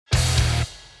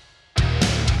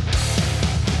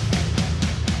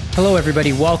Hello,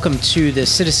 everybody. Welcome to the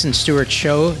Citizen Stewart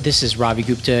Show. This is Ravi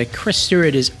Gupta. Chris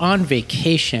Stewart is on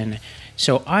vacation,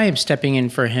 so I am stepping in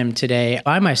for him today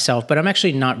by myself, but I'm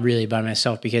actually not really by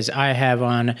myself because I have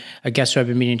on a guest who I've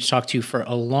been meaning to talk to for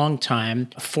a long time,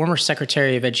 former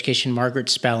Secretary of Education Margaret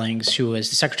Spellings, who was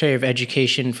the Secretary of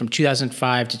Education from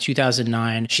 2005 to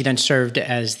 2009. She then served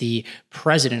as the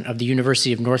president of the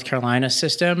University of North Carolina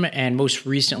system, and most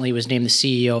recently was named the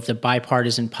CEO of the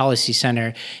Bipartisan Policy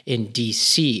Center in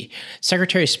D.C.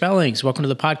 Secretary Spellings, welcome to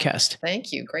the podcast.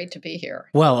 Thank you. Great to be here.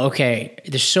 Well, okay,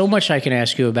 there's so much I can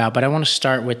ask you about, but I want to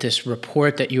start with this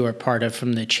report that you are part of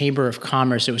from the Chamber of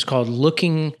Commerce. It was called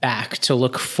Looking Back to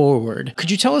Look Forward. Could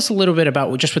you tell us a little bit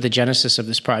about just what the genesis of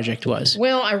this project was?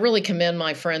 Well, I really commend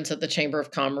my friends at the Chamber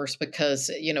of Commerce because,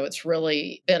 it's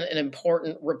really been an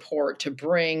important report to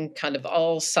bring kind of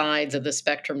all sides of the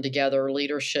spectrum together,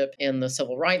 leadership in the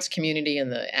civil rights community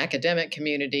and the academic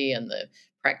community and the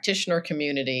practitioner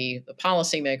community, the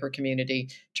policymaker community,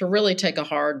 to really take a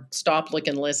hard stop, look,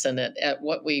 and listen at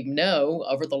what we know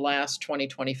over the last 20,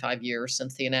 25 years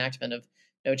since the enactment of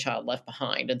No Child Left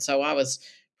Behind. And so I was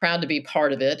proud to be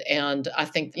part of it. And I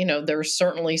think, there's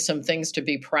certainly some things to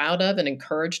be proud of and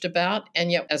encouraged about.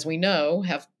 And yet, as we know,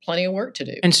 have plenty of work to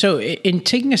do. And so in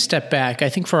taking a step back, I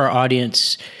think for our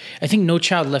audience, I think No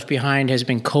Child Left Behind has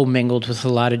been commingled with a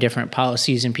lot of different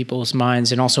policies in people's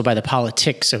minds and also by the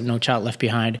politics of No Child Left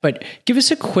Behind. But give us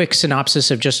a quick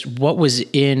synopsis of just what was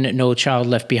in No Child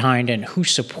Left Behind and who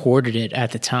supported it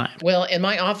at the time. Well, in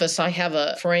my office, I have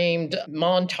a framed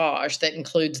montage that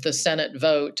includes the Senate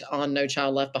vote on No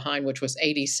Child Left Behind, which was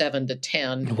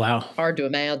 87-10. Wow. Hard to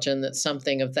imagine that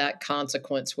something of that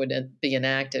consequence would be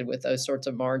enacted with those sorts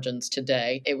of margins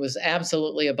today. It was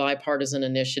absolutely a bipartisan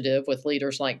initiative with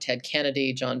leaders like Ted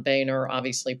Kennedy, John Boehner,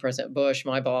 obviously President Bush,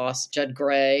 my boss, Judd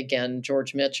Gregg, and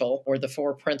George Mitchell were the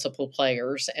four principal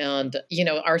players. And,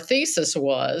 our thesis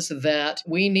was that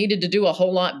we needed to do a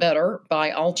whole lot better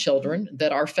by all children,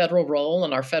 that our federal role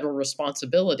and our federal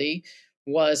responsibility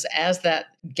was as that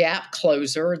gap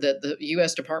closer, that the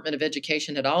U.S. Department of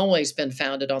Education had always been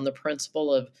founded on the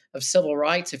principle of civil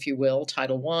rights, if you will,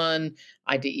 Title I,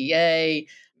 IDEA,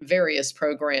 various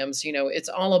programs. It's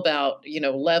all about,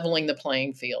 leveling the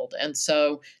playing field. And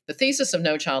so the thesis of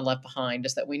No Child Left Behind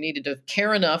is that we needed to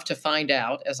care enough to find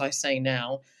out, as I say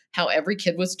now, how every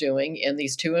kid was doing in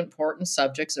these two important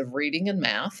subjects of reading and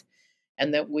math,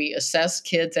 and that we assess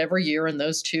kids every year in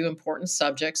those two important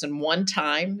subjects and one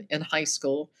time in high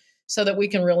school so that we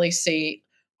can really see,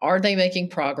 are they making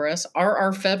progress? Are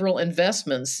our federal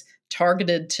investments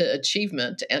targeted to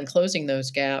achievement and closing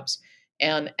those gaps?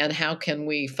 And how can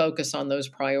we focus on those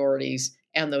priorities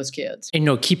and those kids? And,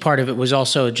 a key part of it was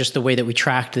also just the way that we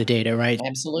tracked the data, right?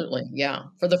 Absolutely. Yeah.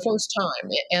 For the first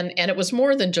time. And it was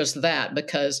more than just that,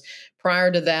 because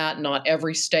prior to that, not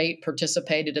every state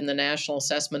participated in the National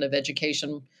Assessment of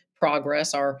Education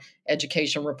Progress, our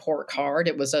education report card.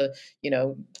 It was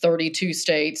 32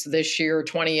 states this year,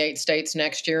 28 states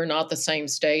next year, not the same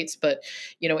states. But,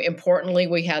 importantly,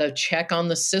 we had a check on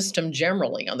the system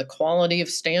generally, on the quality of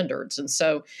standards. And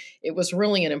so it was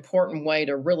really an important way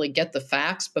to really get the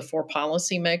facts before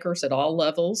policymakers at all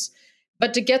levels,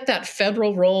 but to get that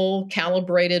federal role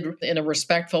calibrated in a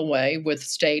respectful way with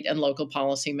state and local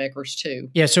policymakers too.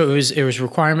 Yeah, so it was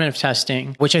requirement of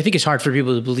testing, which I think is hard for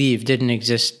people to believe didn't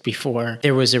exist before.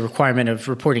 There was a requirement of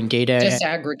reporting data.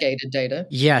 Disaggregated data.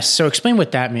 Yes. So explain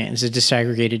what that means, the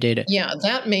disaggregated data. Yeah,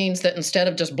 that means that instead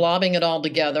of just blobbing it all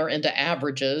together into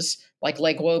averages, like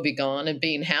Lake Wobegon, and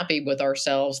being happy with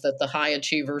ourselves that the high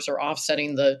achievers are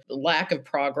offsetting the lack of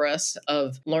progress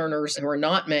of learners who are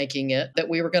not making it, that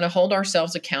we were going to hold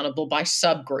ourselves accountable by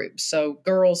subgroups. So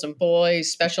girls and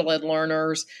boys, special ed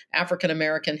learners, African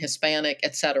American, Hispanic,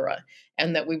 et cetera.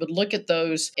 And that we would look at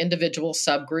those individual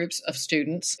subgroups of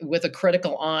students with a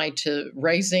critical eye to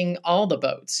raising all the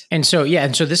boats. And so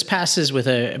this passes with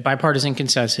a bipartisan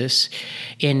consensus.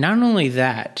 And not only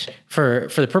that, for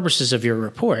the purposes of your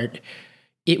report,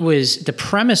 it was the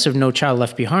premise of No Child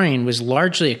Left Behind was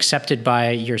largely accepted by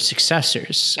your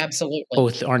successors. Absolutely.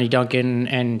 Both Arne Duncan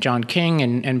and John King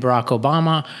and Barack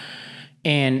Obama.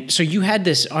 And so you had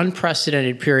this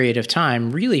unprecedented period of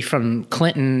time, really from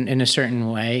Clinton in a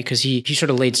certain way, because he sort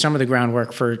of laid some of the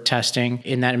groundwork for testing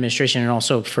in that administration and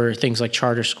also for things like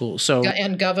charter schools. So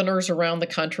and governors around the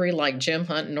country like Jim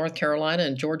Hunt in North Carolina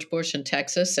and George Bush in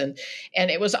Texas. And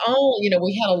it was all,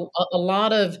 we had a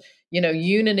lot of,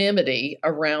 unanimity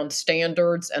around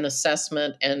standards and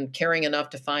assessment and caring enough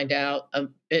to find out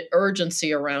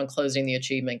urgency around closing the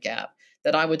achievement gap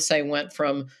that I would say went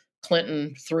from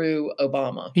Clinton through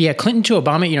Obama. Yeah, Clinton to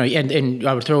Obama, and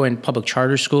I would throw in public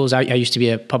charter schools. I used to be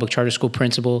a public charter school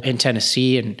principal in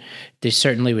Tennessee, and this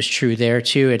certainly was true there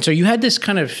too. And so you had this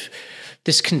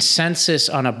consensus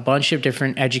on a bunch of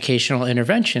different educational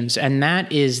interventions. And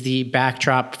that is the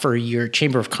backdrop for your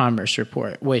Chamber of Commerce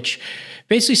report, which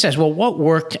basically says, well, what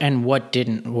worked and what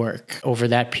didn't work over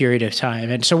that period of time.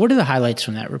 And so what are the highlights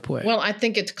from that report? Well, I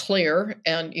think it's clear,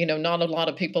 and, not a lot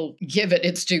of people give it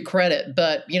its due credit,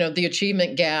 but, the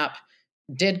achievement gap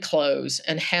did close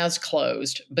and has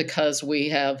closed because we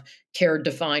have cared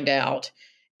to find out.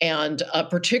 And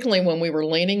particularly when we were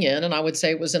leaning in, and I would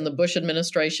say it was in the Bush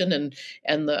administration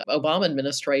and the Obama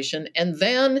administration. And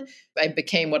then it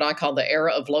became what I call the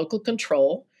era of local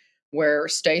control, where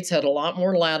states had a lot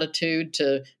more latitude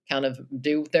to kind of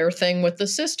do their thing with the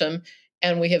system.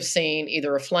 And we have seen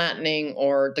either a flattening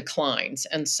or declines.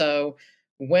 And so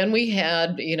when we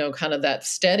had, kind of that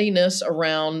steadiness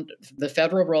around the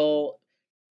federal role,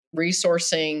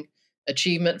 resourcing,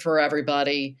 achievement for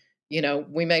everybody,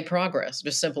 we made progress,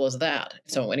 just simple as that.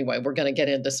 So anyway, we're going to get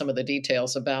into some of the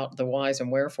details about the whys and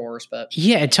wherefores, but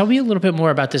yeah, tell me a little bit more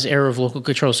about this era of local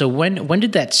control. So when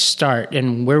did that start,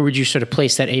 and where would you sort of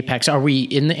place that apex? Are we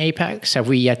in the apex? Have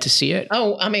we yet to see it?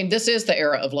 Oh, I mean, this is the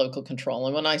era of local control.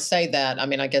 And when I say that, I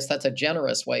mean, I guess that's a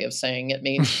generous way of saying it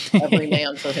means every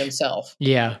man for himself.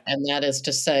 Yeah. And that is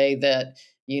to say that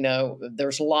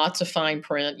there's lots of fine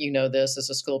print. This as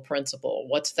a school principal.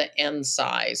 What's the end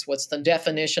size? What's the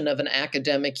definition of an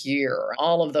academic year?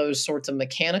 All of those sorts of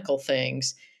mechanical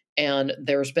things. And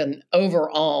there's been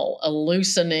overall a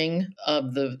loosening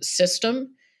of the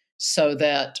system so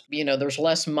that, there's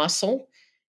less muscle.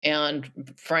 And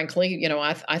frankly,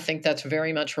 I think that's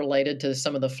very much related to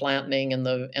some of the flattening and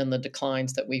the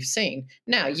declines that we've seen.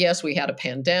 Now, yes, we had a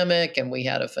pandemic and we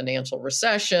had a financial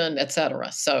recession, et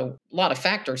cetera. So a lot of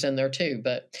factors in there too.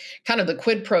 But kind of the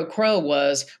quid pro quo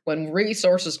was when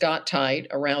resources got tight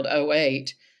around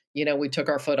 '08, we took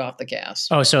our foot off the gas.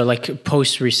 Oh, so like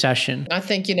post-recession. I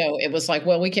think, it was like,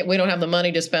 well, we don't have the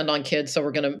money to spend on kids, so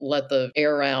we're going to let the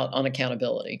air out on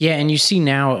accountability. Yeah, and you see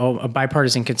now a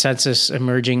bipartisan consensus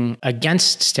emerging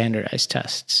against standardized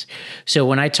tests. So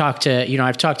when I talk to,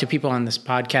 I've talked to people on this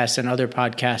podcast and other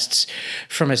podcasts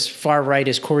from as far right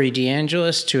as Corey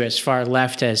DeAngelis to as far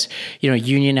left as,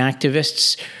 union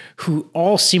activists, who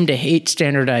all seem to hate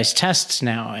standardized tests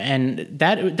now. And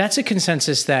that's a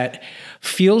consensus that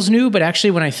feels new, but actually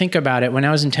when I think about it, when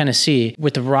I was in Tennessee,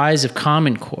 with the rise of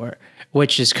Common Core,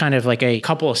 which is kind of like a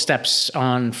couple of steps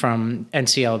on from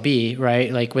NCLB,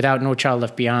 right? Like without No Child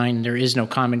Left Behind, there is no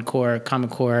Common Core. Common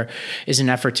Core is an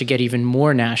effort to get even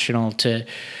more national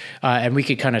and we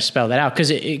could kind of spell that out.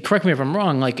 Because correct me if I'm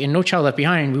wrong, like in No Child Left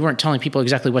Behind, we weren't telling people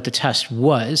exactly what the test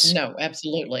was. No,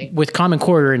 absolutely. With Common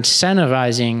Core, we're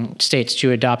incentivizing states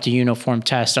to adopt a uniform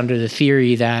test under the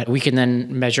theory that we can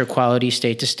then measure quality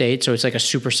state to state. So it's like a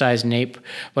supersized NAEP.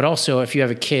 But also, if you have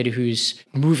a kid who's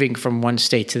moving from one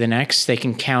state to the next, they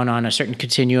can count on a certain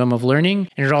continuum of learning.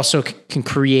 And it also can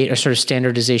create a sort of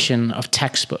standardization of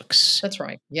textbooks. That's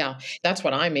right. Yeah. That's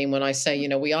what I mean when I say,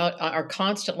 we are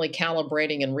constantly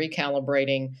calibrating and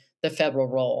recalibrating the federal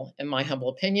role. In my humble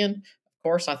opinion, of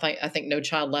course, I think No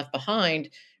Child Left Behind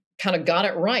kind of got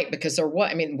it right because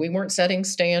we weren't setting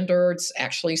standards.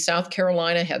 Actually, South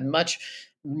Carolina had much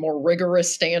more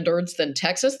rigorous standards than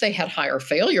Texas. They had higher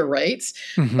failure rates,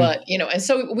 but, and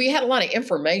so we had a lot of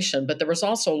information, but there was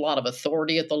also a lot of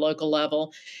authority at the local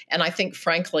level. And I think,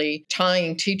 frankly,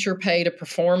 tying teacher pay to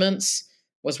performance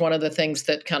was one of the things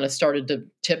that kind of started to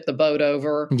tip the boat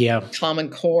over. Yeah. Common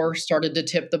Core started to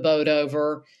tip the boat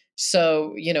over.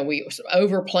 So, we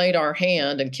overplayed our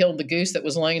hand and killed the goose that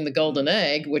was laying the golden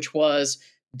egg, which was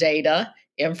data,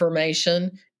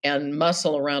 information, and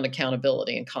muscle around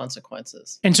accountability and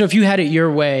consequences. And so if you had it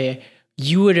your way,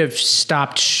 you would have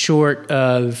stopped short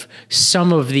of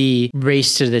some of the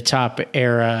race to the top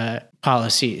era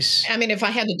policies. I mean, if I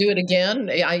had to do it again,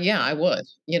 I would,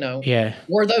 Yeah.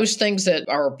 Were those things that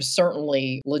are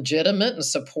certainly legitimate and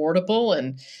supportable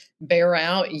and bear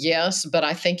out? Yes. But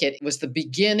I think it was the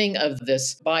beginning of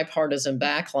this bipartisan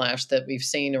backlash that we've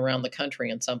seen around the country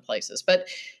in some places. But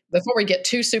before we get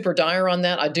too super dire on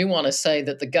that, I do want to say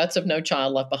that the guts of No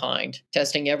Child Left Behind,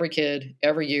 testing every kid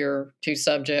every year, 2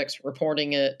 subjects,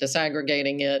 reporting it,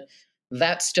 disaggregating it,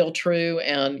 that's still true.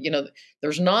 And,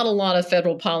 there's not a lot of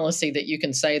federal policy that you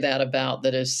can say that about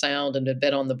that is sound and had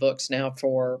been on the books now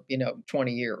for,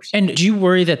 20 years. And do you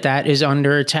worry that that is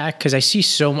under attack? Because I see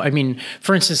I mean,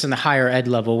 for instance, in the higher ed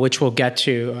level, which we'll get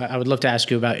to, I would love to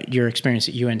ask you about your experience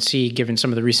at UNC, given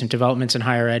some of the recent developments in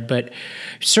higher ed. But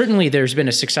certainly there's been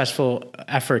a successful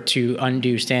effort to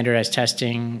undo standardized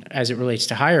testing as it relates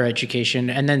to higher education.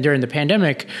 And then during the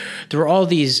pandemic, there were all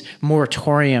these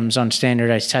moratoriums on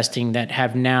standardized testing that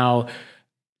have now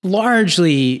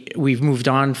largely we've moved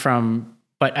on from,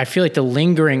 but I feel like the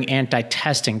lingering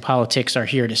anti-testing politics are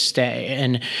here to stay.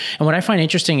 And what I find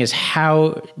interesting is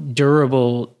how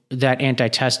durable that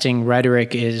anti-testing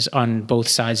rhetoric is on both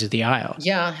sides of the aisle.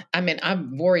 Yeah, I mean, I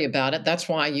worry about it. That's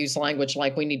why I use language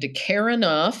like we need to care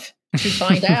enough to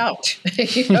find out,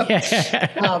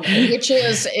 which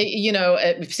is,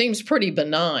 it seems pretty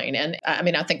benign. And I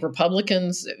mean, I think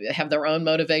Republicans have their own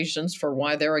motivations for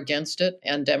why they're against it,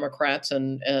 and Democrats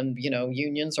and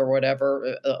unions or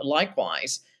whatever,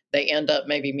 likewise, they end up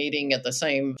maybe meeting at the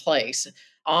same place.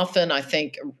 Often, I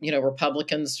think,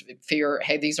 Republicans fear,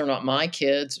 hey, these are not my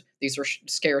kids. These are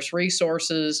scarce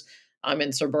resources. I'm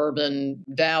in suburban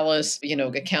Dallas.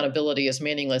 Accountability is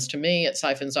meaningless to me. It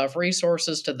siphons off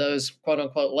resources to those quote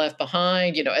unquote left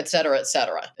behind, et cetera, et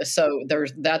cetera. So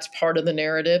that's part of the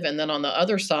narrative. And then on the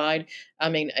other side, I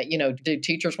mean, do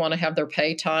teachers want to have their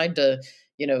pay tied to,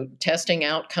 testing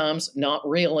outcomes? Not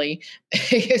really.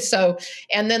 So,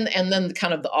 and then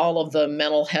kind of all of the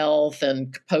mental health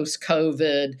and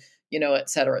post-COVID, et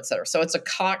cetera, et cetera. So it's a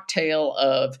cocktail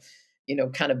of,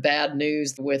 kind of bad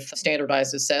news with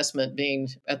standardized assessment being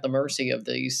at the mercy of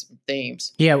these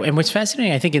themes. Yeah. And what's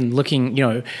fascinating, I think, in looking,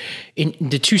 in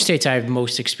the two states I have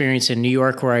most experience in, New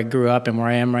York, where I grew up and where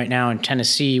I am right now, and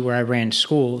Tennessee, where I ran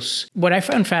schools, what I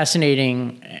found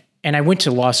fascinating, and I went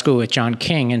to law school with John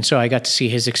King, and so I got to see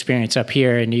his experience up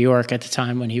here in New York at the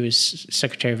time when he was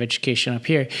Secretary of Education up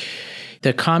here.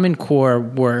 The Common Core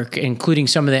work, including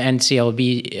some of the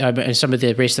NCLB, some of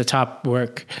the Race to the Top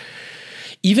work,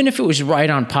 even if it was right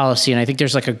on policy, and I think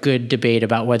there's like a good debate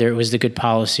about whether it was the good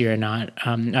policy or not.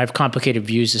 I have complicated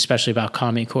views, especially about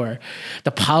Common Core.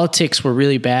 The politics were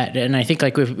really bad. And I think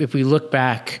like if we look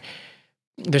back,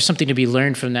 there's something to be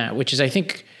learned from that, which is, I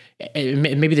think,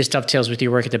 maybe this dovetails with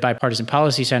your work at the Bipartisan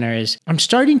Policy Center, is I'm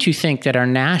starting to think that our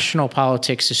national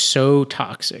politics is so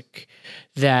toxic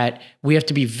that we have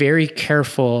to be very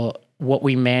careful what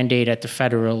we mandate at the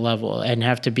federal level, and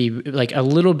have to be like a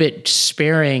little bit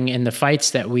sparing in the fights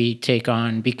that we take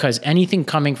on, because anything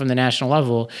coming from the national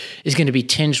level is going to be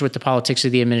tinged with the politics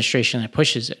of the administration that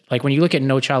pushes it. Like when you look at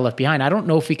No Child Left Behind, I don't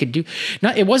know if we could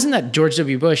it wasn't that George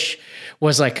W. Bush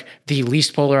was like the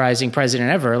least polarizing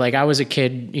president ever. Like I was a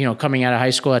kid, coming out of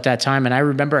high school at that time, and I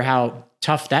remember how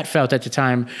tough that felt at the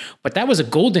time, but that was a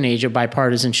golden age of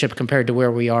bipartisanship compared to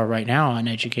where we are right now on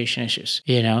education issues,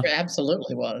 It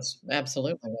absolutely was.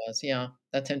 Yeah,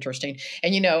 that's interesting.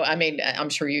 And, I mean, I'm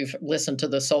sure you've listened to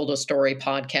the Solda Story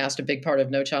podcast. A big part of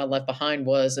No Child Left Behind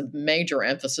was a major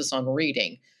emphasis on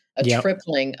reading, a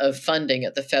tripling of funding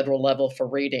at the federal level for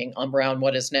reading around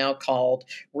what is now called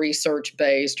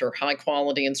research-based or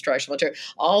high-quality instructional material.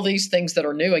 All these things that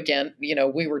are new again,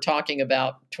 we were talking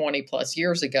about 20 plus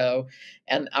years ago.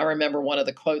 And I remember one of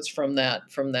the quotes from that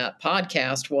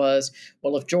podcast was,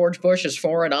 well, if George Bush is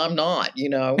for it, I'm not,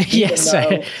 Yes.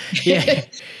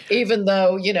 Even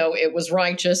though, it was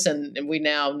righteous. And we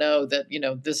now know that,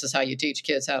 this is how you teach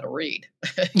kids how to read.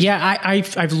 Yeah,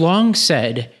 I've long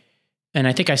said, and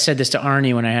I think I said this to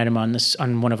Arnie when I had him on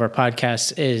one of our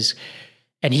podcasts,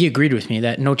 and he agreed with me,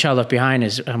 that No Child Left Behind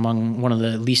is among one of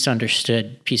the least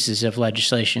understood pieces of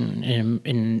legislation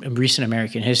in recent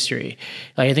American history.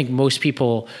 Like I think most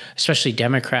people, especially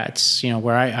Democrats,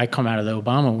 where I come out of the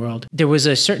Obama world, there was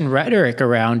a certain rhetoric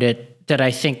around it that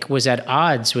I think was at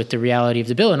odds with the reality of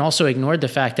the bill, and also ignored the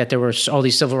fact that there were all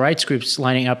these civil rights groups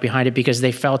lining up behind it because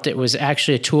they felt it was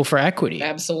actually a tool for equity.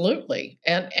 Absolutely.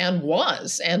 And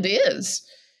was and is.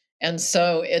 And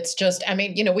so it's just, I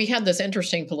mean, we had this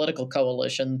interesting political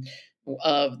coalition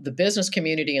of the business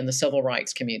community and the civil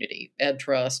rights community, Ed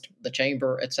Trust, the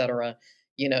chamber, et cetera,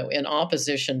 in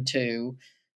opposition to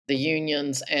the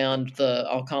unions and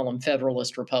I'll call them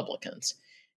Federalist Republicans.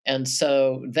 And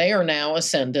so they are now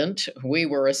ascendant. We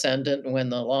were ascendant when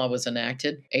the law was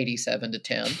enacted,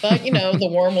 87-10. But, the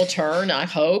worm will turn, I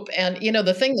hope. And,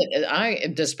 the thing that I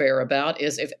despair about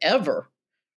is if ever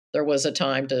there was a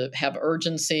time to have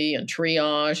urgency and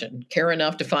triage and care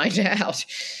enough to find out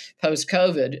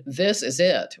post-COVID, this is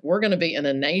it. We're going to be in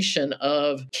a nation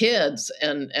of kids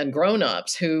and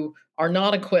grown-ups who are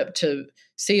not equipped to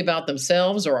see about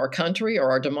themselves or our country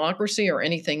or our democracy or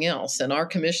anything else. And our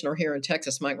commissioner here in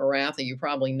Texas, Mike Maratha, you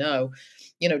probably know,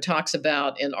 talks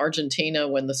about in Argentina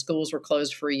when the schools were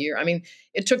closed for a year. I mean,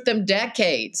 it took them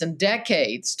decades and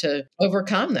decades to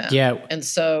overcome that. Yeah. And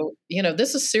so,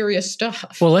 this is serious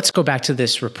stuff. Well, let's go back to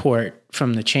this report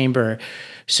from the chamber.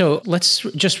 So let's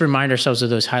just remind ourselves of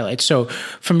those highlights. So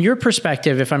from your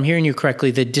perspective, if I'm hearing you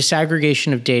correctly, the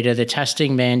disaggregation of data, the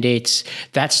testing mandates,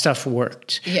 that stuff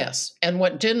worked. Yes. And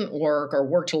what didn't work or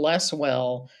worked less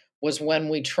well was when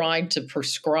we tried to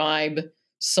prescribe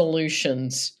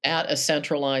solutions at a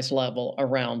centralized level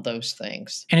around those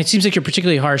things. And it seems like you're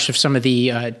particularly harsh with some of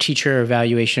the teacher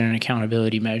evaluation and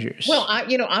accountability measures. Well,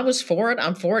 I was for it.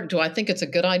 I'm for it. Do I think it's a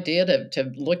good idea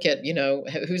to look at,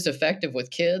 who's effective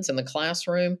with kids in the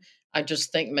classroom? I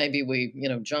just think maybe we,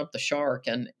 jumped the shark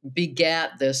and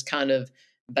begat this kind of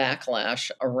backlash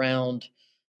around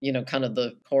kind of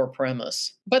the core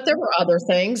premise. But there were other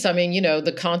things. I mean,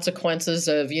 the consequences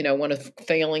of, when a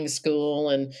failing school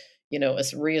and,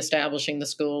 reestablishing the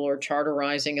school or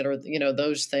charterizing it or,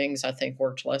 those things I think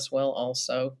worked less well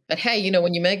also. But hey,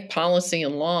 when you make policy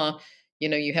and law,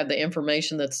 you have the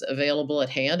information that's available at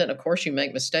hand. And of course, you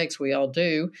make mistakes. We all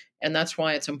do. And that's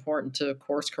why it's important to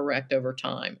course correct over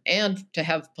time and to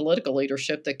have political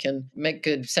leadership that can make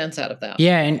good sense out of that.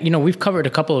 Yeah. And, we've covered a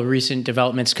couple of recent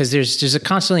developments because there's a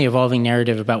constantly evolving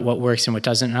narrative about what works and what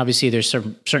doesn't. And obviously, there's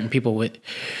certain people with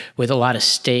a lot of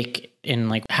stake in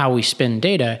like how we spin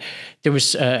data. There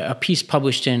was a piece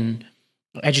published in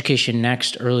Education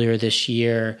Next earlier this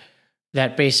year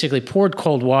that basically poured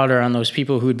cold water on those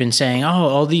people who had been saying, oh,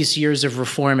 all these years of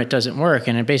reform, it doesn't work.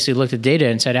 And it basically looked at data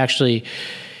and said, actually,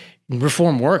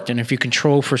 reform worked. And if you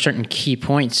control for certain key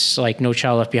points, like No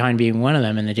Child Left Behind being one of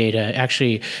them in the data,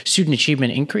 actually student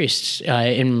achievement increased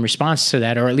in response to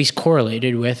that, or at least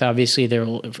correlated with. Obviously,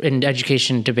 in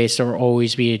education debates, there will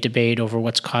always be a debate over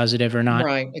what's causative or not.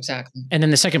 Right, exactly. And then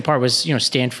the second part was,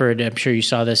 Stanford, I'm sure you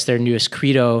saw this, their newest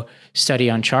Credo study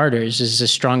on charters is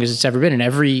as strong as it's ever been. And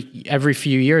every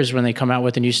few years when they come out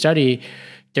with a new study,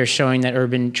 they're showing that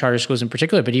urban charter schools in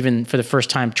particular, but even for the first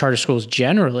time, charter schools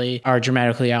generally are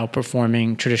dramatically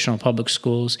outperforming traditional public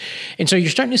schools. And so you're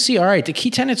starting to see, all right, the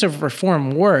key tenets of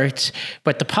reform worked,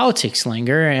 but the politics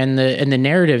linger and the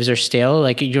narratives are stale.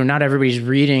 Like, not everybody's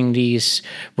reading these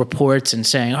reports and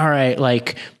saying, all right,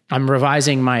 like, I'm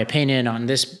revising my opinion on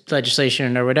this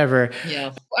legislation or whatever.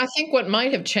 Yeah. I think what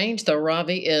might have changed, though,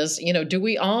 Ravi, is, do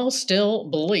we all still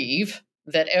believe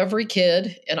that every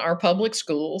kid in our public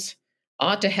schools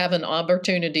ought to have an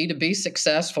opportunity to be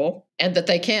successful and that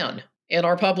they can in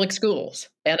our public schools?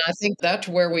 And I think that's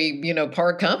where we,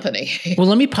 part company. Well,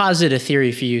 let me posit a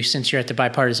theory for you since you're at the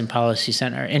Bipartisan Policy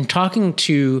Center. And talking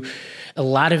to a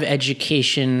lot of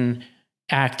education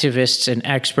activists and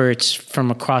experts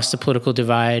from across the political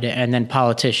divide and then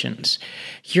politicians,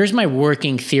 here's my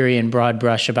working theory in broad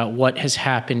brush about what has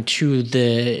happened to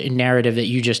the narrative that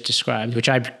you just described, which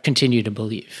I continue to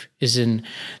believe is in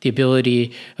the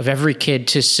ability of every kid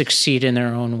to succeed in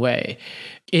their own way,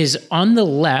 is on the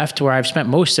left, where I've spent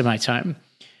most of my time.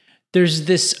 There's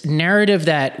this narrative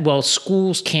that, well,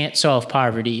 schools can't solve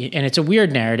poverty. And it's a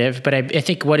weird narrative, but I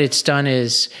think what it's done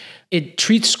is it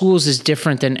treats schools as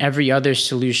different than every other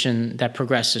solution that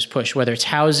progressives push, whether it's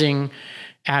housing,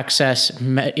 access,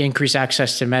 increased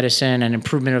access to medicine and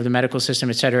improvement of the medical system,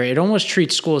 et cetera. It almost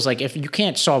treats schools like if you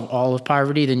can't solve all of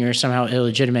poverty, then you're somehow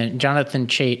illegitimate. Jonathan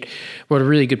Chait wrote a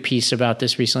really good piece about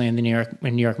this recently in the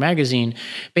New York Magazine,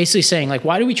 basically saying, like,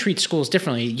 why do we treat schools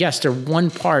differently? Yes, they're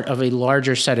one part of a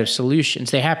larger set of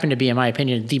solutions. They happen to be, in my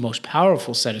opinion, the most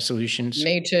powerful set of solutions.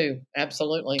 Me too.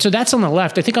 Absolutely. So that's on the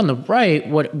left. I think on the right,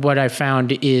 what I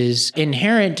found is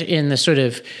inherent in the sort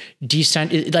of I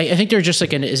think there's just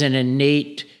like is an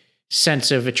innate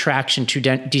sense of attraction to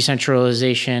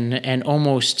decentralization and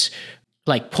almost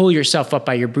like pull yourself up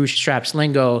by your bootstraps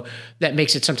lingo that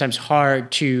makes it sometimes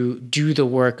hard to do the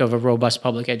work of a robust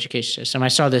public education system. I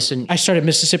saw this I started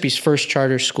Mississippi's first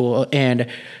charter school, and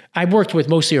I worked with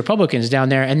mostly Republicans down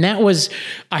there. And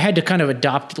I had to kind of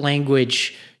adopt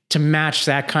language to match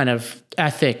that kind of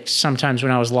ethic sometimes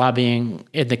when I was lobbying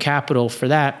in the Capitol for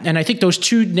that. And I think those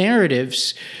two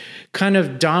narratives kind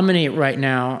of dominate right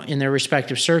now in their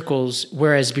respective circles,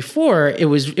 whereas before it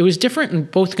was different in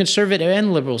both conservative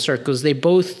and liberal circles.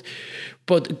 Both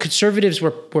conservatives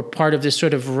were part of this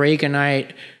sort of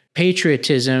Reaganite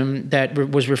patriotism that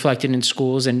was reflected in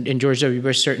schools, and George W.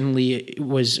 Bush certainly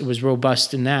was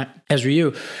robust in that, as were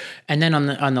you. And then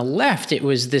on the left, it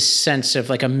was this sense of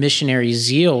like a missionary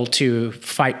zeal to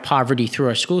fight poverty through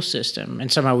our school system.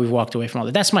 And somehow we've walked away from all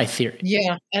that. That's my theory.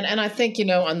 Yeah. And I think,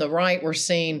 on the right, we're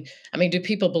seeing, do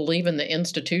people believe in the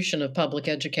institution of public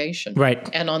education? Right.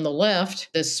 And on the left,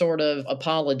 this sort of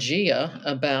apologia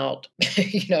about,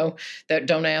 that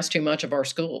don't ask too much of our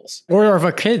schools. Or of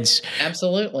our kids.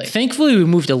 Absolutely. Thankfully, we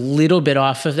moved a little bit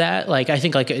off of that. Like, I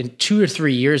think like 2 or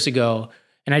 3 years ago,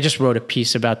 and I just wrote a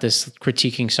piece about this,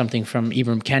 critiquing something from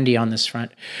Ibram Kendi on this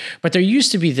front. But there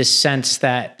used to be this sense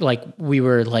that like we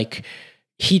were like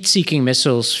heat-seeking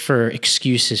missiles for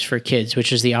excuses for kids,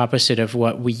 which is the opposite of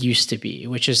what we used to be,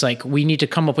 which is like we need to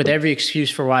come up with every excuse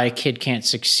for why a kid can't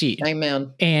succeed.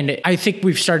 Amen. And I think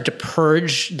we've started to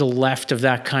purge the left of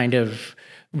that kind of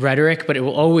rhetoric, but it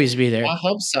will always be there. I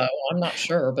hope so. I'm not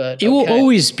sure, but it will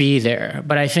always be there.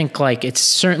 But I think like it's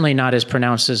certainly not as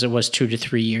pronounced as it was 2 to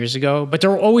 3 years ago. But there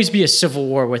will always be a civil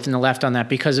war within the left on that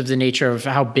because of the nature of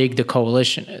how big the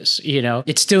coalition is.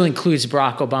 It still includes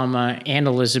Barack Obama and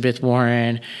Elizabeth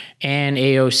Warren and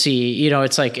AOC.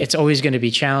 It's like it's always going to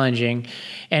be challenging.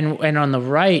 And on the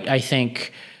right, I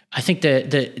think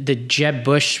the Jeb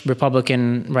Bush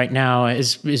Republican right now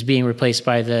is being replaced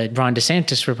by the Ron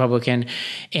DeSantis Republican,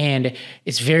 and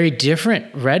it's very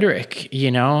different rhetoric,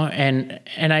 and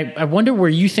I wonder where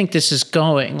you think this is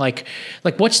going. Like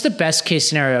what's the best case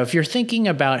scenario if you're thinking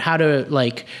about how to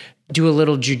like do a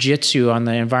little jujitsu on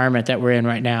the environment that we're in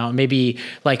right now? Maybe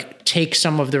like take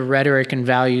some of the rhetoric and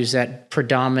values that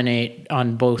predominate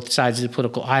on both sides of the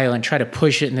political aisle and try to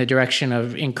push it in the direction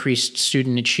of increased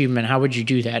student achievement. How would you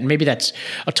do that? And maybe that's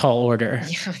a tall order.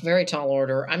 Yeah, very tall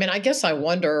order. I guess I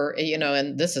wonder,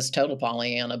 and this is total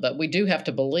Pollyanna, but we do have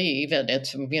to believe, and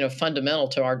it's, fundamental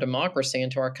to our democracy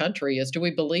and to our country, is do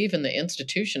we believe in the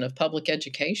institution of public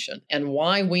education and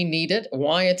why we need it,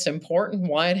 why it's important,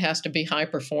 why it has to be high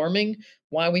performing,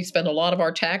 why we spend a lot of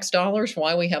our tax dollars,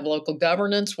 why we have local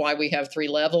governance, why we have 3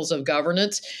 levels of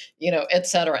governance, et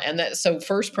cetera. And so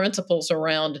first principles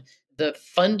around the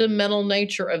fundamental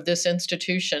nature of this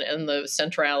institution and the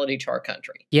centrality to our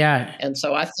country. Yeah. And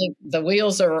so I think the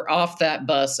wheels are off that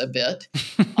bus a bit.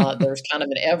 There's kind of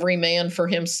an every man for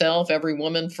himself, every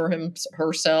woman for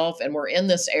herself. And we're in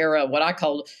this era, what I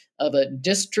call of a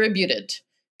distributed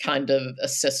kind of a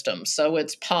system. So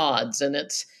it's pods and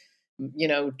it's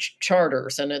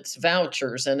charters and it's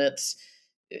vouchers and it's,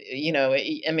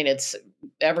 it's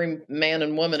every man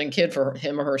and woman and kid for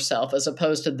him or herself, as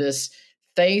opposed to this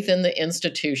faith in the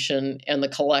institution and the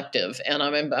collective. And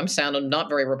I'm sounding not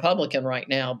very Republican right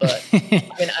now, but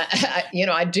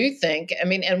I do think,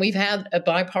 and we've had a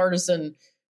bipartisan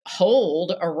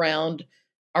hold around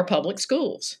our public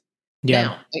schools.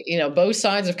 Yeah. Now, both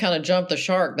sides have kind of jumped the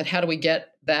shark, but how do we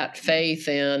get that faith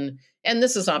in? And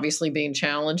this is obviously being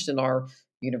challenged in our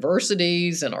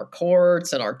universities and our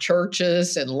courts and our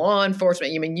churches and law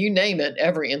enforcement. You name it,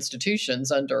 every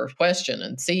institution's under question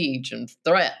and siege and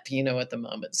threat, at the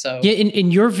moment. So yeah,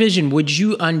 in your vision, would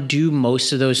you undo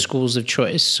most of those schools of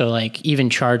choice? So like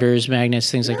even charters, magnets,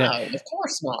 things like that? No, of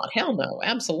course not. Hell no,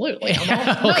 absolutely. Okay.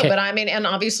 No, but and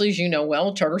obviously, as you know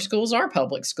well, charter schools are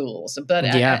public schools. But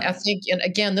yeah. I think, and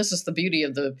again, this is the beauty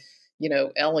of the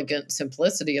elegant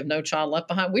simplicity of No Child Left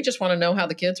Behind. We just want to know how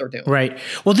the kids are doing. Right.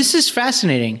 Well, this is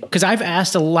fascinating because I've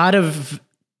asked a lot of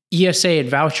ESA and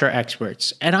voucher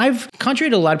experts, and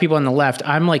contrary to a lot of people on the left,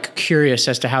 I'm like curious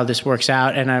as to how this works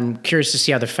out. And I'm curious to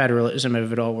see how the federalism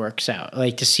of it all works out,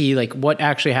 like to see like what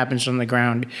actually happens on the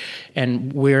ground.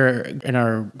 And we're in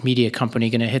our media company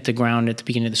going to hit the ground at the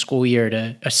beginning of the school year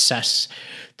to assess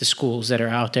the schools that are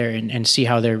out there and see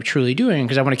how they're truly doing.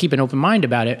 Because I want to keep an open mind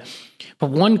about it. But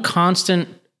one constant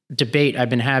debate I've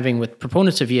been having with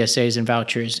proponents of ESAs and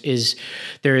vouchers is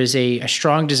there is a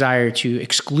strong desire to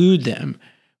exclude them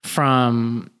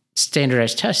from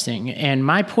standardized testing. And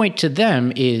my point to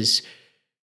them is,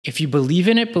 if you believe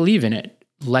in it, believe in it.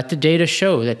 Let the data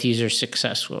show that these are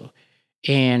successful.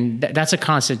 And that's a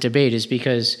constant debate, is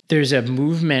because there's a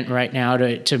movement right now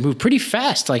to move pretty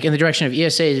fast, like in the direction of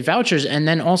ESA vouchers, and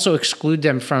then also exclude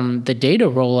them from the data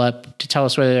roll up to tell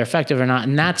us whether they're effective or not.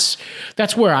 And that's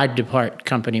where I depart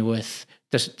company with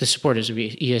the supporters of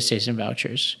ESAs and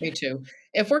vouchers. Me too.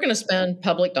 If we're going to spend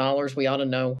public dollars, we ought to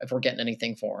know if we're getting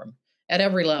anything for them at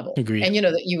every level. Agreed. And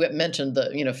that you mentioned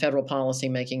the federal policy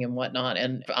making and whatnot,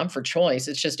 and I'm for choice.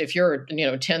 It's just if you're a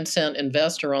 10-cent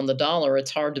investor on the dollar,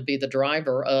 it's hard to be the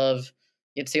driver of.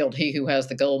 It's the old he who has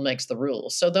the gold makes the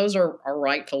rules. So those are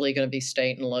rightfully going to be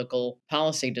state and local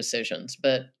policy decisions.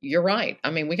 But you're right.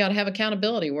 We got to have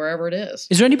accountability wherever it is.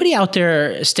 Is there anybody out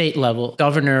there, state level,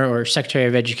 governor or secretary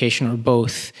of education or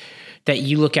both, that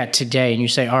you look at today and you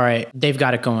say, all right, they've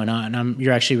got it going on.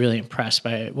 You're actually really impressed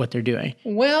by what they're doing?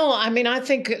 Well, I mean, I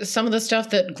think some of the stuff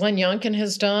that Glenn Youngkin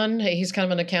has done, he's kind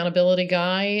of an accountability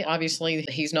guy. Obviously,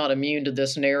 he's not immune to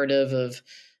this narrative of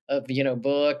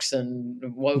books and Yeah.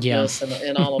 wokeness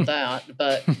and all of that.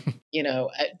 But,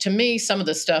 to me, some of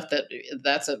the stuff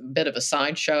that's a bit of a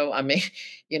sideshow. I mean,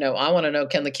 I want to know,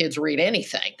 can the kids read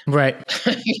anything? Right.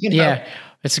 Yeah.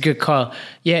 It's a good call.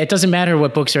 Yeah, it doesn't matter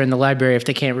what books are in the library if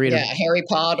they can't read them. Yeah, Harry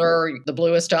Potter, The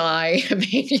Bluest Eye. I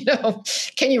mean,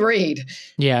 can you read?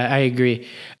 Yeah, I agree.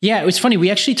 Yeah, it was funny.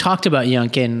 We actually talked about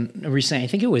Youngkin recently. I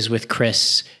think it was with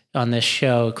Chris on this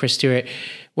show, Chris Stewart,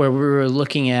 where we were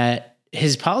looking at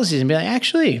his policies and be like,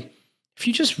 actually, if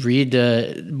you just read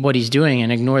what he's doing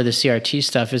and ignore the CRT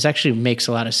stuff, it actually makes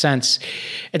a lot of sense.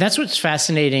 And that's what's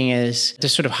fascinating is the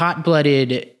sort of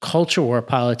hot-blooded culture war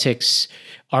politics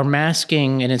are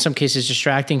masking and in some cases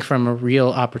distracting from a real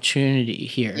opportunity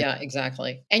here. Yeah,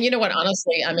 exactly. And you know what?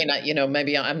 Honestly, I mean,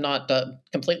 maybe I'm not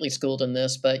completely schooled in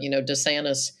this, but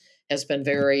DeSantis has been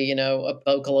very,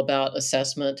 vocal about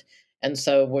assessment. And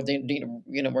so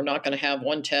we're not going to have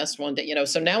one test one day,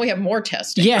 so now we have more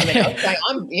testing. Yeah.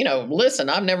 I mean, okay, listen,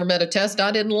 I've never met a test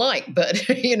I didn't like, but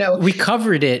we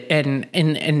covered it,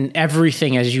 and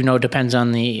everything, as you know, depends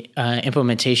on the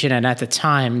implementation. And at the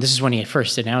time, this is when he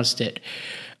first announced it,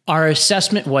 our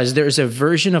assessment was there's a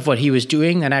version of what he was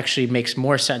doing that actually makes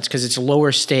more sense because it's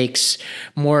lower stakes,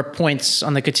 more points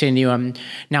on the continuum.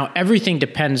 Now, everything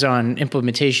depends on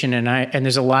implementation, and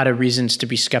there's a lot of reasons to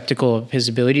be skeptical of his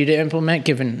ability to implement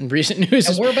given recent news.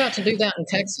 And we're about to do that in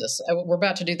Texas. We're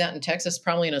about to do that in Texas,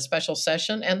 probably in a special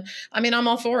session. And I mean, I'm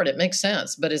all for it. It makes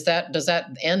sense. But does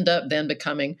that end up then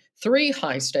becoming 3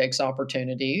 high stakes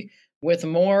opportunity with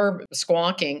more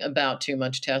squawking about too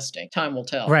much testing? Time will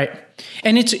tell. Right.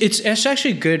 And it's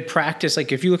actually good practice.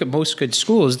 Like if you look at most good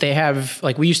schools, they have,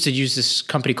 like we used to use this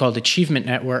company called Achievement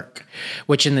Network,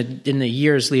 which in the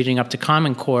years leading up to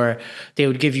Common Core, they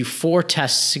would give you 4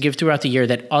 tests to give throughout the year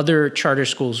that other charter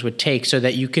schools would take so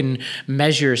that you can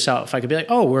measure yourself. I could be like,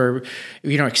 oh, we're,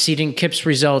 exceeding KIPS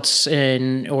results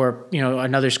or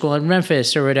another school in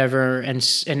Memphis or whatever, and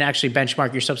actually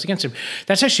benchmark yourselves against them.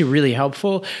 That's actually really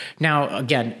helpful. Now,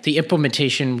 again, the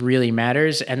implementation really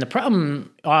matters. And the problem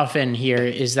often here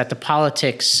is that the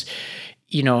politics,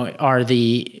 are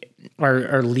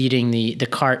leading the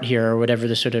cart here, or whatever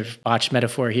the sort of botched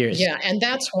metaphor here is. Yeah. And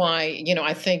that's why,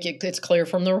 I think it's clear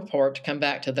from the report, to come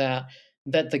back to that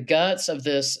the guts of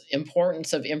this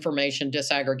importance of information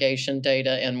disaggregation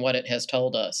data and what it has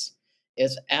told us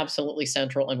is absolutely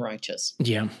central and righteous.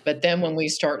 Yeah. But then when we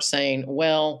start saying,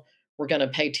 well, we're going to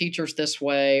pay teachers this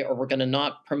way, or we're going to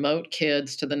not promote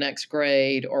kids to the next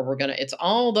grade, or it's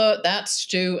all that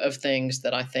stew of things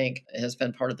that I think has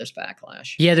been part of this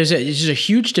backlash. Yeah, there's a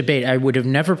huge debate. I would have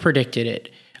never predicted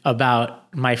it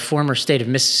about my former state of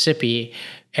Mississippi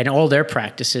and all their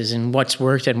practices and what's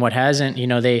worked and what hasn't.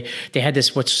 They had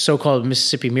this what's so-called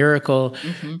Mississippi Miracle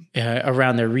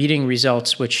around their reading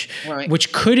results, which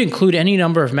could include any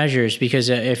number of measures. Because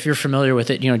if you're familiar with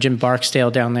it, Jim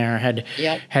Barksdale down there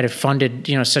had funded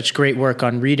such great work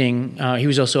on reading. He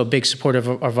was also a big supporter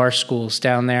of our schools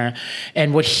down there,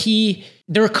 and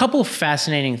there are a couple of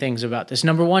fascinating things about this.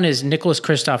 Number one is Nicholas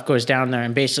Kristof goes down there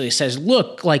and basically says,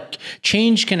 look, like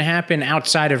change can happen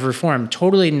outside of reform,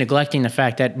 totally neglecting the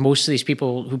fact that most of these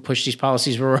people who push these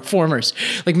policies were reformers.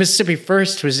 Like Mississippi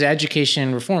First was the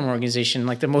education reform organization,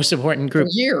 like the most important group.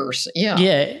 For years, yeah.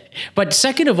 Yeah. But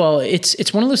second of all,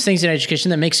 it's one of those things in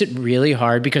education that makes it really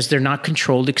hard because they're not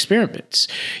controlled experiments.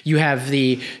 You have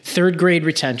the 3rd grade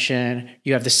retention,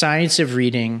 you have the science of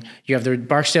reading, you have the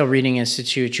Barksdale Reading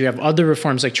Institute, you have other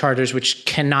reforms like charters, which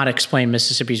cannot explain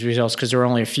Mississippi's results because there are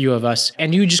only a few of us.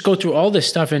 And you just go through all this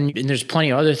stuff, and there's plenty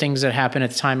of other things that happen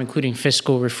at the time, including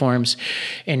fiscal reforms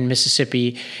in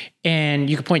Mississippi. And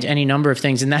you could point to any number of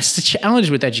things. And that's the challenge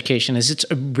with education, is it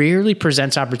rarely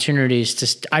presents opportunities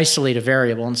to isolate a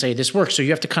variable and say, this works. So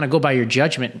you have to kind of go by your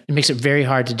judgment. It makes it very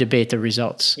hard to debate the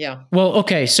results. Yeah. Well,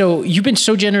 okay. So you've been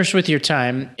so generous with your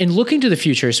time. In looking to the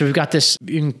future, so we've got this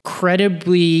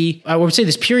incredibly, I would say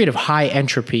this period of high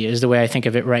entropy is the way I think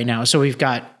of it right now. So we've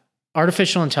got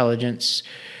artificial intelligence,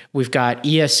 we've got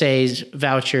ESAs,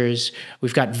 vouchers,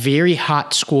 we've got very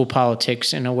hot school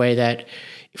politics in a way that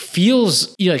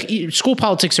feels like school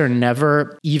politics are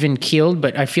never even keeled,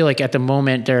 but I feel like at the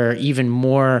moment they're even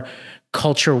more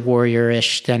culture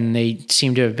warrior-ish than they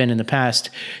seem to have been in the past.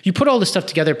 You put all this stuff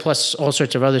together, plus all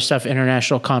sorts of other stuff,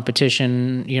 international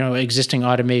competition, existing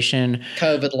automation,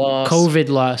 COVID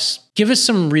loss. Give us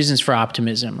some reasons for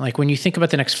optimism. Like when you think about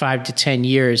the next 5 to 10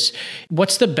 years,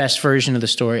 what's the best version of the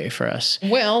story for us?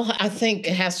 Well, I think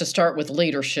it has to start with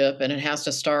leadership, and it has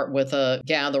to start with a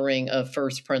gathering of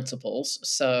first principles.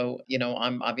 So,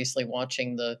 I'm obviously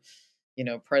watching the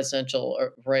presidential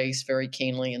race very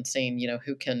keenly and seeing,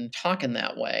 who can talk in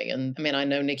that way. And I mean, I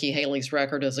know Nikki Haley's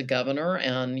record as a governor,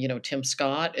 and, Tim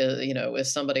Scott,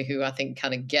 is somebody who I think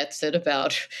kind of gets it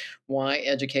about why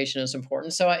education is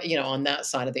important. So, on that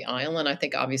side of the aisle, and I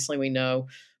think obviously we know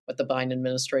what the Biden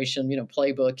administration,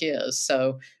 playbook is.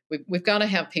 So we've got to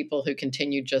have people who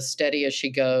continue just steady as she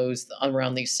goes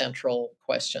around these central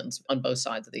questions on both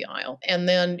sides of the aisle. And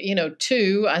then,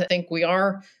 two, I think we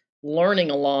are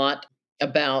learning a lot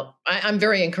about, I'm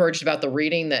very encouraged about the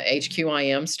reading, the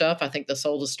HQIM stuff. I think the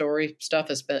Soul to Story stuff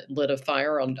has been lit a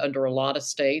fire under a lot of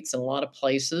states and a lot of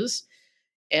places.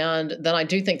 And then I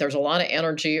do think there's a lot of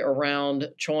energy around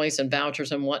choice and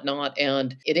vouchers and whatnot.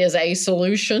 And it is a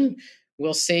solution.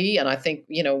 We'll see. And I think,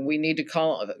 we need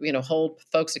to hold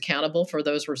folks accountable for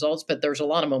those results. But there's a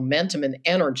lot of momentum and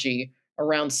energy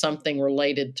around something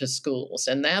related to schools.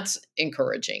 And that's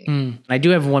encouraging. I do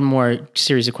have one more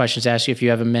series of questions to ask you if you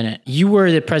have a minute. You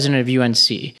were the president of UNC.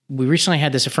 We recently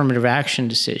had this affirmative action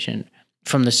decision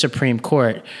from the Supreme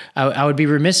Court. I would be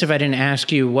remiss if I didn't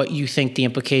ask you what you think the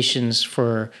implications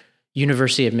for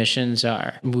university admissions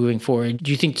are moving forward.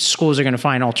 Do you think schools are going to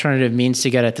find alternative means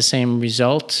to get at the same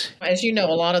result? As you know,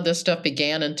 a lot of this stuff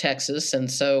began in Texas.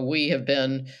 And so we have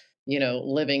been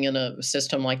living in a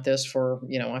system like this for,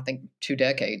 I think 2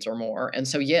 decades or more. And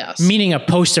so, yes. Meaning a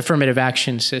post-affirmative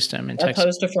action system in Texas. A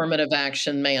post-affirmative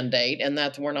action mandate. And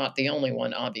that we're not the only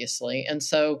one, obviously. And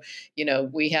so,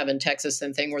 we have in Texas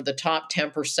the thing where the top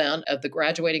 10% of the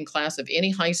graduating class of any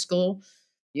high school,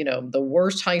 the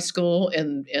worst high school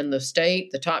in the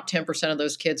state, the top 10% of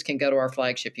those kids can go to our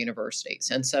flagship universities.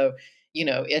 And so,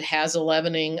 it has a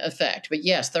leavening effect. But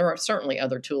yes, there are certainly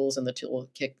other tools in the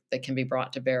toolkit that can be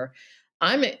brought to bear.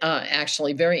 I'm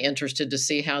actually very interested to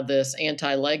see how this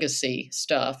anti-legacy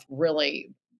stuff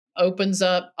really opens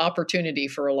up opportunity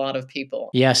for a lot of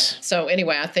people. Yes. So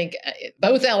anyway, I think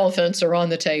both elephants are on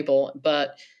the table,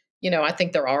 but I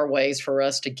think there are ways for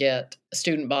us to get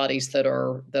student bodies that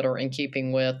are in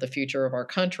keeping with the future of our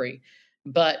country.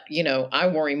 But, I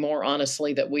worry more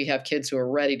honestly that we have kids who are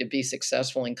ready to be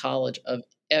successful in college of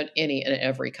any and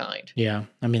every kind. Yeah.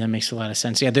 I mean, that makes a lot of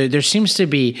sense. Yeah. There seems to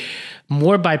be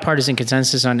more bipartisan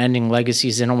consensus on ending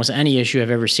legacies than almost any issue I've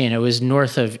ever seen. It was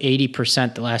north of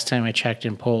 80% the last time I checked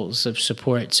in polls of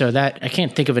support. So that I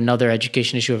can't think of another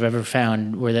education issue I've ever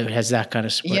found where that has that kind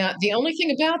of support. Yeah. The only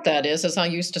thing about that is, as I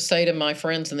used to say to my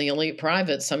friends in the elite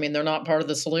privates, I mean, they're not part of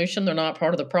the solution. They're not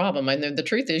part of the problem. I mean, the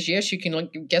truth is, yes, you can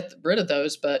get rid of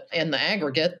those, but in the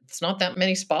aggregate, it's not that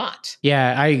many spots.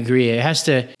 Yeah, I agree. There has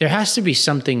to be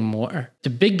something more. The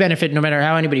big benefit, no matter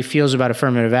how anybody feels about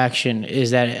affirmative action,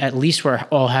 is that at least we're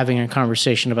all having a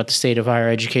conversation about the state of higher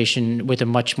education with a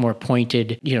much more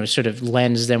pointed, sort of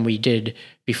lens than we did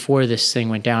before this thing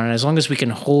went down. And as long as we can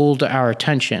hold our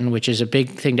attention, which is a big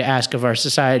thing to ask of our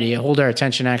society, hold our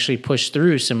attention, actually push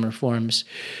through some reforms,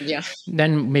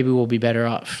 then maybe we'll be better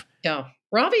off. Yeah.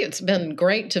 Ravi, it's been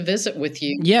great to visit with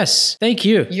you. Yes, thank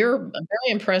you. You're a very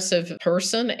impressive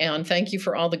person, and thank you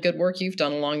for all the good work you've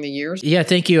done along the years. Yeah,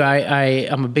 thank you.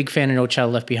 I'm a big fan of No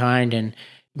Child Left Behind, and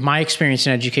my experience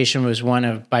in education was one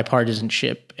of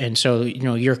bipartisanship. And so,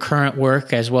 your current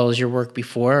work, as well as your work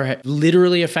before,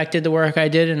 literally affected the work I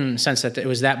did in the sense that it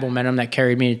was that momentum that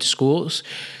carried me into schools,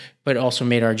 but also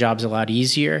made our jobs a lot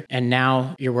easier. And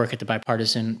now your work at the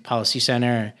Bipartisan Policy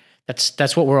Center,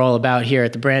 that's what we're all about here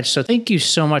at the branch. So thank you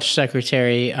so much,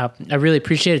 Secretary. I really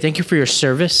appreciate it. Thank you for your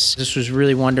service. This was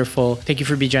really wonderful. Thank you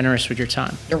for being generous with your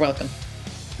time. You're welcome.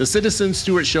 The Citizen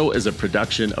Stewart Show is a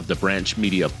production of the Branch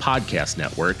Media Podcast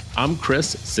Network. I'm Chris,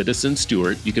 Citizen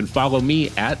Stewart. You can follow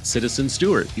me at Citizen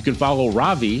Stewart. You can follow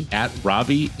Ravi at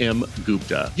Ravi M.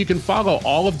 Gupta. You can follow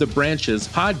all of the Branch's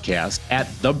podcasts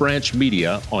at The Branch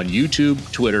Media on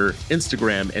YouTube, Twitter,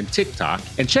 Instagram, and TikTok.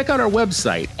 And check out our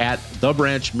website at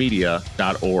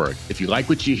thebranchmedia.org. If you like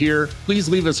what you hear, please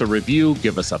leave us a review,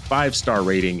 give us a 5-star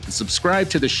rating, and subscribe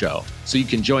to the show so you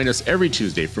can join us every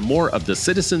Tuesday for more of The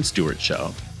Citizen Stewart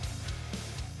Show.